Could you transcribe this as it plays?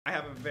I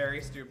have a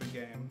very stupid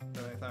game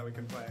that I thought we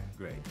could play.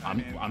 Great.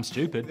 I'm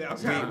stupid. Yeah,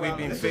 okay, We've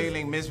been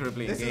failing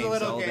miserably in games all day.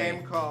 This is a little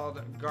game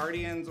called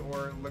Guardians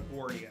or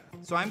LaGuardia.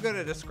 So I'm going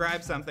to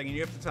describe something, and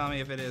you have to tell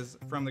me if it is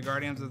from the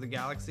Guardians of the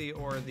Galaxy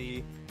or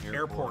the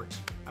airport.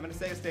 I'm going to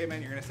say a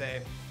statement. You're going to say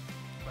if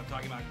I'm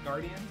talking about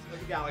Guardians of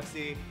the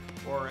Galaxy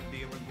or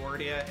the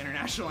LaGuardia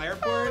International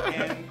Airport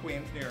in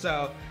Queens, New York.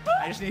 So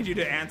I just need you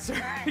to answer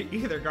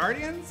either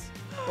Guardians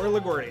or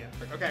LaGuardia.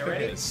 Okay,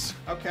 ready? Yes.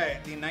 Okay,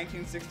 the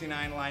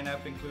 1969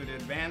 lineup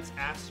included Vance,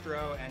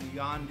 Astro, and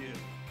Yondu.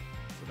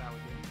 So that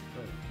would be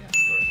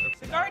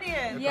The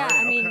Guardian. Yeah,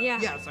 I mean, yeah.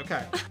 Yes,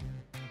 okay.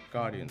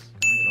 Guardians.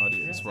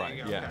 Guardians, right,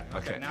 yeah.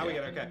 Okay, now we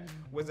get it. Okay.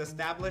 Was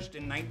established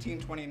in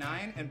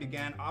 1929 and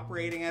began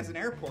operating as an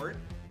airport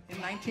in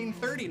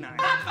 1939.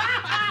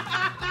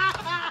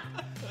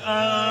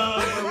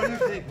 What do you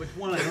think? Which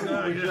one? I don't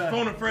know.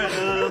 Phone a friend.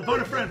 Phone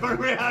a friend.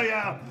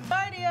 Yeah.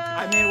 Guardian.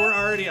 I mean, we're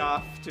already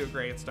off to a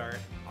great start.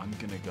 I'm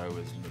gonna go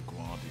with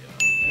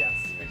LaGuardia. Yes,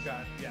 we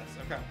got yes.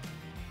 Okay.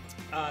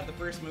 The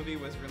first movie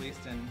was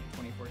released in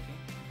 2014.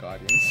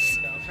 Guardians.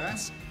 Okay.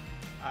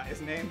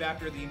 Is named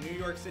after the New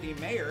York City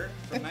mayor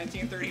from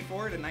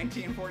 1934 to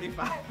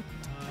 1945.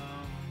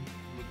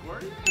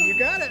 LaGuardia? You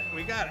got it.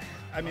 We got it.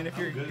 I mean, if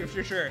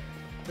you're sure.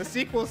 The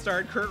sequel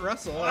starred Kurt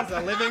Russell as a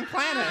living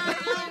planet.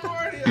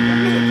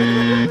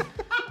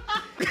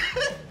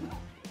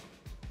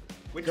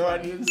 Which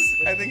Guardians.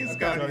 One? I think it's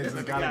Guardians of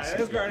the Galaxy. Yeah, it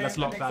is Guardians. Let's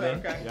lock that in.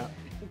 Okay. Yeah.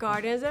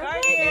 Guardians of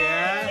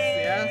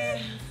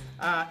Yes.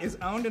 Is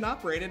owned and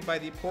operated by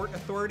the Port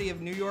Authority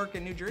of New York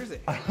and New Jersey.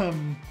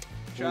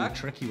 Chuck? Ooh,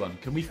 tricky one.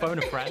 Can we phone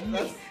a friend?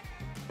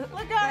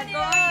 LaGuardia.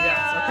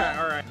 Yes, okay,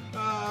 all right.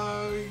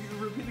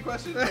 Repeat the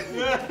question.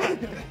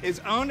 Is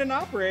owned and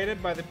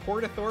operated by the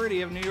Port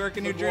Authority of New York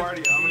and New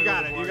Jersey. You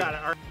got it, you got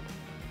it. All right.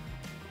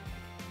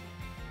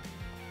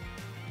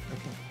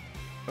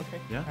 Okay.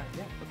 Yeah.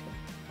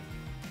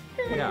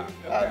 Yeah.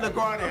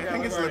 LaGuardia. I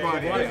think it's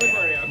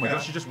LaGuardia. Oh my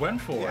gosh, you just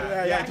went for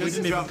it. Yeah, We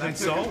didn't even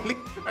consult.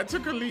 I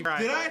took a leap.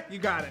 Right. Did I? You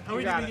got it. How are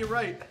we got gonna get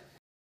right?